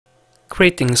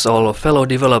Greetings all fellow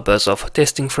developers of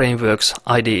testing frameworks,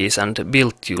 IDEs and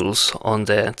build tools on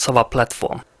the Java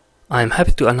platform. I am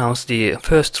happy to announce the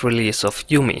first release of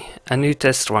Jumi, a new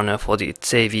test runner for the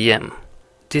JVM.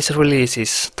 This release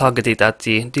is targeted at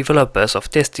the developers of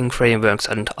testing frameworks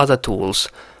and other tools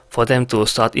for them to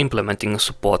start implementing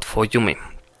support for Jumi.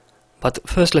 But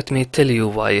first let me tell you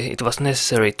why it was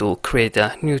necessary to create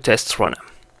a new test runner.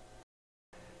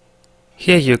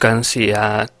 Here you can see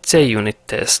a JUnit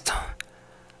test,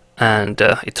 and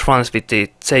it runs with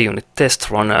the JUnit test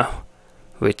runner,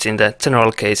 which in the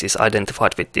general case is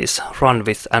identified with this run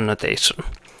with annotation.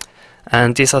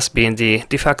 And this has been the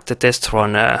de facto test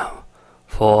runner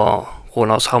for who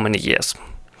knows how many years.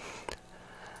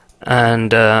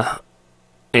 And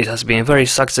it has been very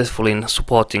successful in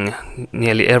supporting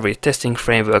nearly every testing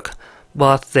framework,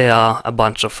 but there are a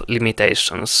bunch of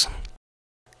limitations.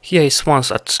 Here is one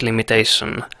such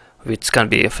limitation which can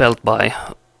be felt by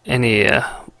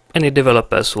any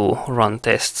developers who run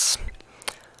tests.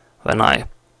 When I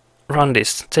run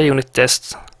this JUnit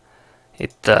test,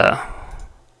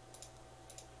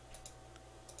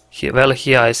 here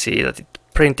I see that it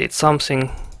printed something,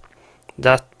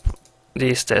 that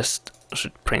these tests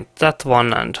should print that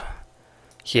one, and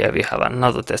here we have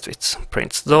another test which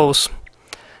prints those.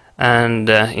 And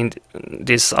in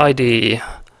this IDE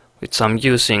which I'm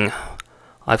using,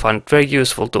 I find it very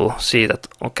useful to see that,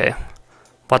 okay,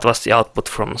 what was the output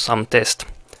from some test,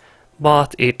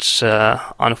 but it's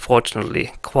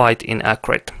unfortunately quite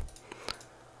inaccurate.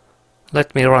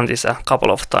 Let me run this a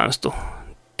couple of times to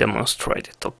demonstrate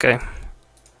it, okay?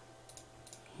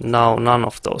 Now none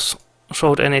of those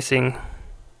showed anything.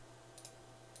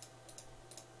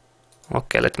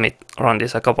 Okay, let me run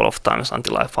this a couple of times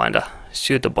until I find a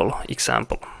suitable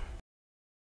example.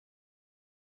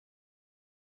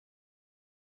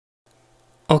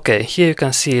 Okay, here you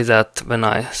can see that when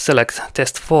I select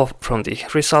test 4 from the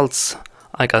results,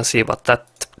 I can see what that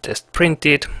test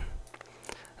printed,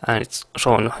 and it's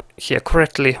shown here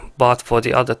correctly, but for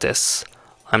the other tests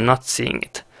I'm not seeing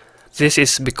it. This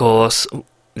is because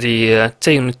the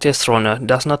JUnit test runner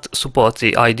does not support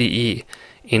the IDE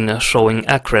in showing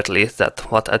accurately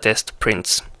that what a test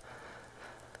prints.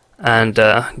 And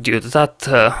due to that,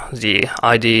 the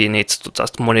IDE needs to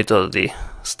just monitor the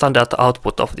standard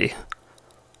output of the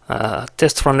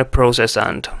test runner process,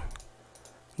 and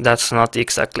that's not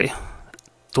exactly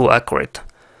too accurate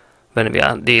when we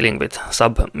are dealing with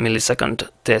sub-millisecond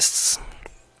tests.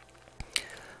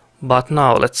 But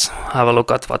now let's have a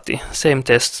look at what the same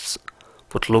tests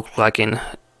would look like in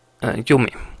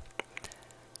Jumi.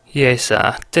 Here is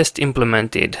a test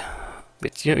implemented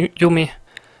with Jumi.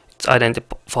 It's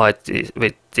identified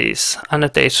with this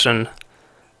annotation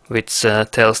which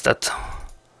tells that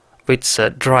which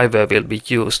driver will be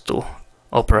used to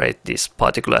operate this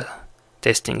particular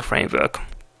testing framework.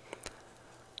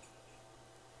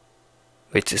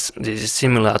 This is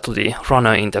similar to the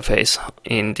runner interface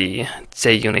in the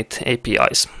JUnit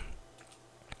APIs.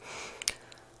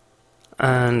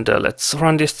 And let's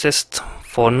run this test.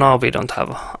 For now we don't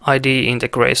have IDE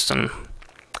integration,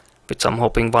 which I'm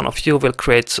hoping one of you will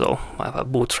create, so I have a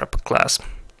bootstrap class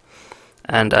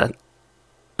and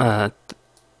a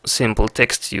simple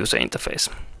text user interface.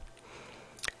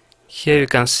 Here you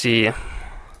can see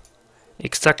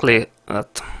exactly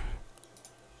that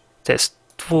test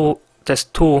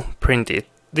 2 printed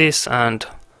this and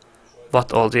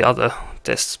what all the other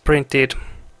tests printed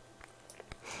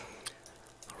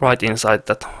right inside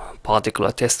that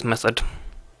particular test method.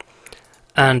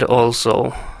 And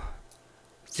also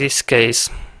this case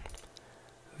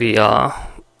we are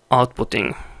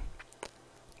outputting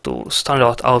to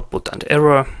standard output and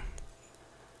error,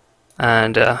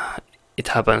 and it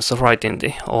happens right in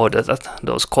the order that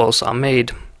those calls are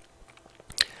made,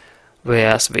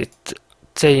 whereas with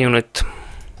JUnit,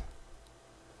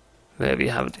 where we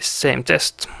have the same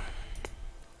test,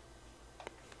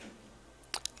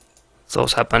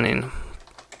 those happen in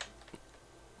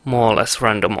more or less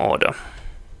random order.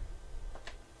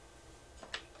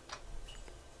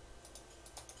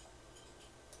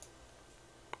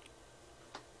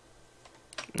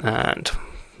 And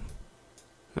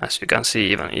as you can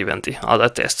see, even the other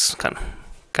tests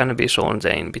can be shown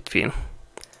there in between.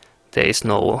 There is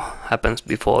no happens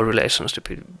before relationship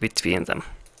between them.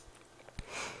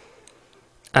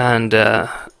 And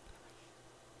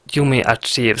Jumi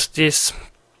achieves this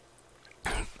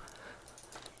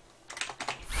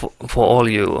for all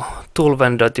you tool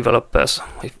vendor developers.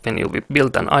 When you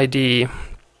build an IDE,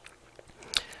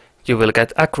 you will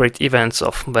get accurate events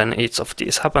of when each of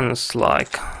these happens,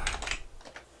 like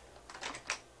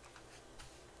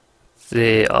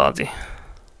they are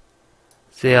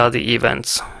They are the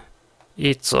events.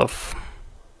 Each of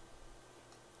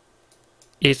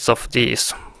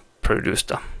these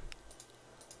produced a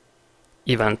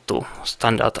event to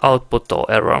standard output or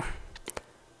error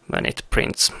when it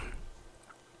prints.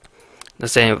 The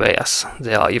same way as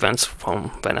there are events from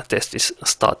when a test is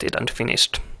started and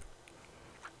finished.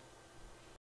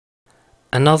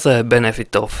 Another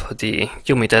benefit of the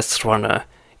Jumi test runner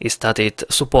is that it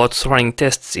supports running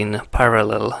tests in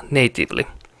parallel natively.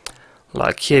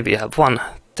 Like here we have one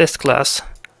test class.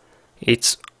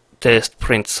 Each test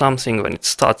prints something when it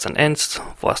starts and ends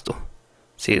for us to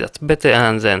see that better,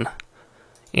 and then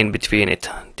in between it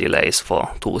delays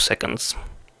for 2 seconds.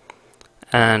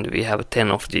 And we have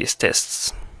 10 of these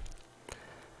tests.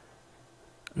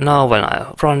 Now when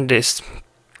I run this,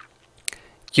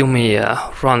 Jumi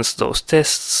runs those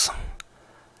tests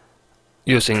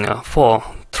using 4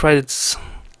 threads,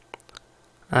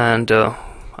 and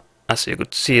as you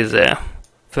could see there,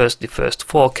 the first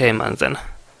 4 came, and then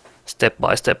step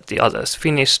by step the others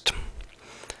finished.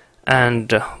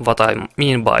 And what I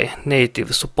mean by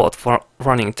native support for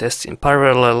running tests in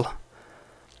parallel: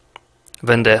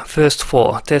 when the first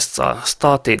 4 tests are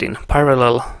started in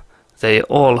parallel, they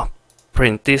all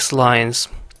print these lines,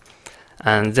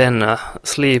 and then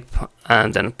sleep,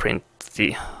 and then print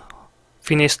the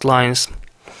finished lines.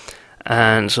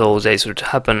 And so they should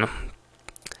happen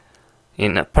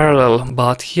in parallel,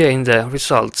 but here in the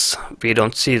results we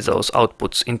don't see those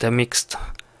outputs intermixed.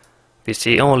 We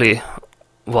see only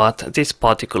what this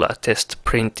particular test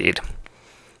printed,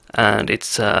 and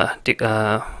it's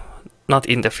not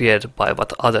interfered by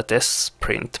what other tests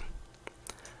print.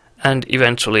 And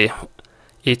eventually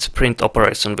each print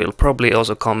operation will probably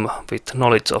also come with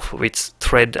knowledge of which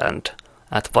thread and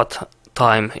at what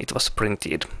time it was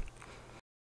printed.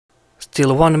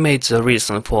 Still, one major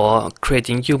reason for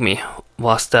creating Jumi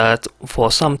was that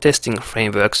for some testing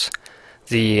frameworks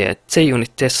the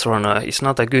JUnit test runner is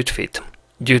not a good fit,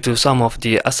 due to some of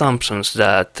the assumptions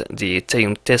that the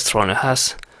JUnit test runner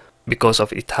has because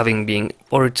of it having been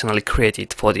originally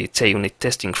created for the JUnit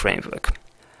testing framework.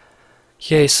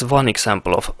 Here is one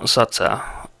example of such a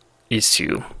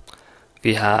issue.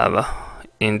 We have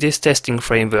in this testing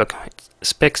framework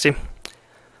Spexy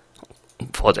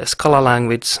for the Scala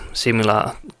language,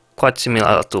 quite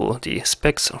similar to the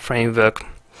Specs framework.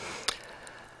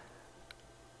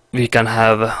 We can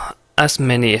have as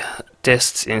many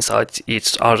tests inside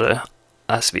each other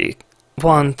as we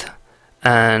want,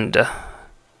 and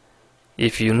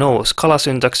if you know Scala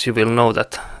syntax, you will know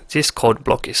that this code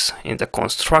block is in the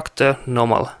constructor,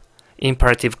 normal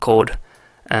imperative code,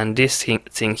 and this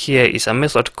thing here is a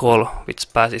method call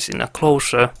which passes in a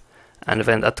closure, and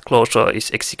when that closure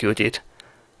is executed,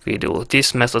 we do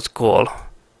this method call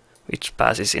which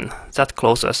passes in that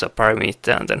closure as a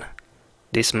parameter, and then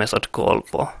this method call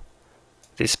for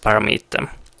this parameter.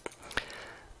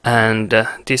 And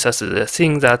this has the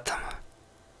thing that,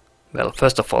 well,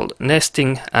 first of all,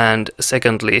 nesting, and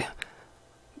secondly,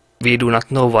 we do not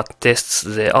know what tests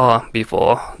there are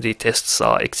before the tests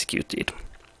are executed.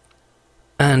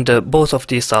 And both of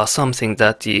these are something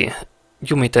that the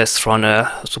Jumi test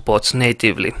runner supports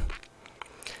natively.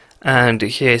 And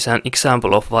here is an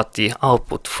example of what the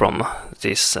output from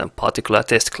this particular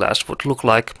test class would look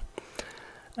like.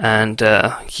 And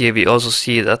here we also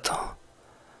see that,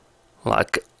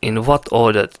 like, in what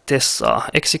order the tests are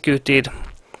executed,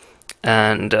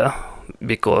 and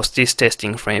because this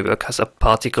testing framework has a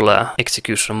particular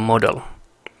execution model,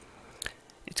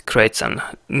 it creates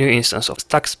a new instance of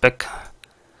stack spec,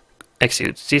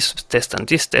 executes this test,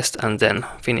 and then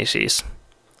finishes.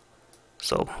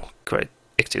 So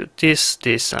execute this,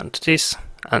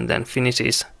 and then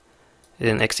finishes.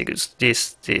 Then executes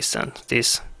this, and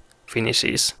this,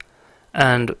 finishes,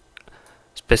 and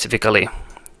specifically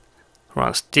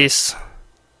runs this,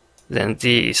 then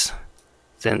these,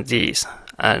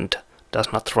 and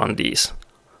does not run these,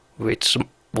 which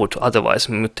would otherwise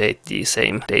mutate the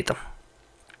same data.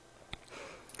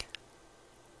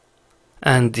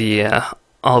 And the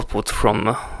output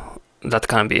from that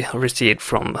can be received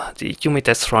from the Jumi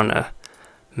test runner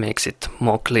makes it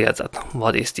more clear that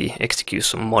what is the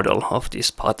execution model of this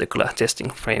particular testing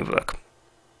framework.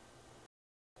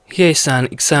 Here is an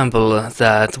example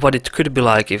that what it could be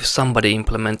like if somebody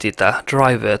implemented a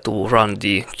driver to run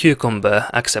the Cucumber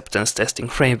acceptance testing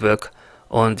framework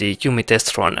on the Jumi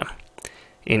test runner.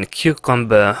 In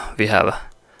Cucumber we have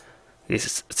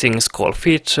these things called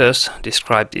features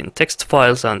described in text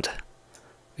files, and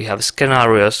we have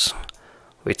scenarios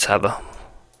which have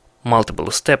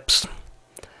multiple steps.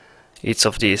 Each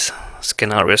of these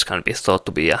scenarios can be thought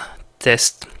to be a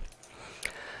test,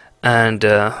 and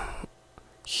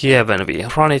Here when we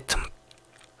run it,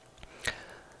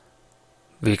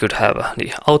 we could have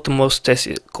the outermost test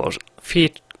called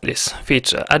this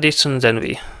feature addition,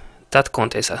 then that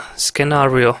contains a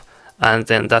scenario, and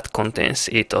then that contains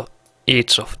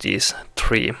each of these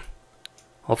 3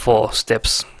 or 4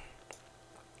 steps.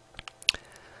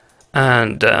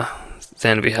 And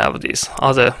then we have these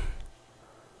other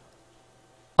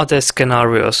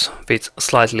scenarios with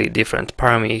slightly different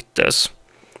parameters,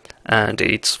 and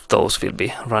each of those will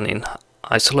be run in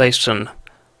isolation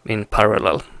in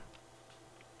parallel.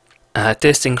 A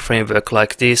testing framework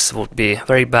like this would be a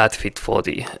very bad fit for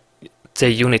the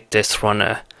unit test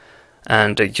runner,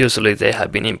 and usually they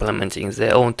have been implementing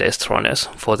their own test runners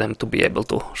for them to be able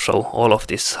to show all of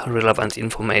this relevant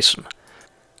information.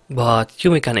 But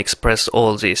Jumi can express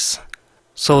all this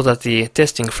so that the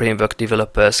testing framework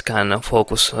developers can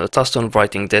focus just on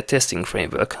writing their testing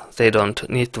framework. They don't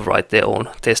need to write their own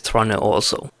test runner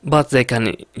also, but they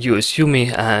can use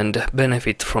Jumi and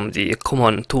benefit from the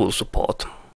common tool support.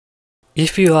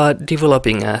 If you are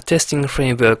developing a testing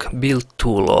framework, build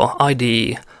tool or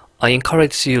IDE, I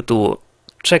encourage you to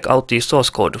check out the source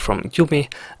code from Jumi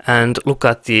and look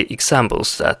at the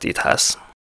examples that it has.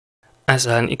 As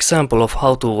an example of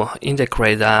how to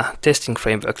integrate a testing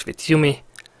framework with Jumi,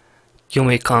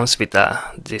 Jumi comes with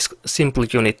this simple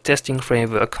unit testing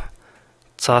framework,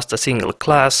 just a single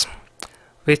class,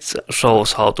 which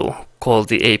shows how to call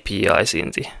the APIs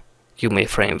in the Jumi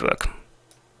framework.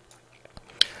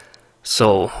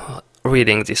 So,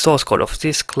 reading the source code of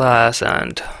this class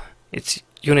and its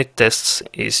unit tests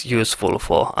is useful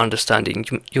for understanding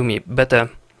Jumi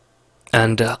better.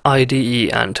 And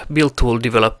IDE and build tool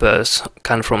developers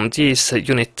can from these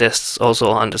unit tests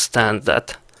also understand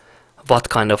that what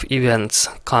kind of events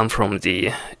come from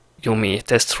the Jumi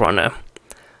test runner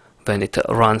when it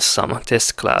runs some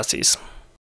test classes.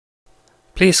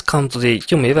 Please come to the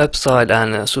Jumi website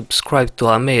and subscribe to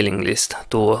our mailing list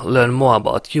to learn more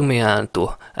about Jumi and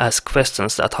to ask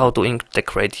questions at how to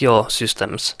integrate your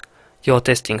systems, your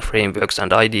testing frameworks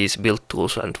and IDEs, build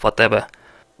tools and whatever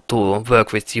to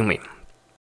work with Jumi.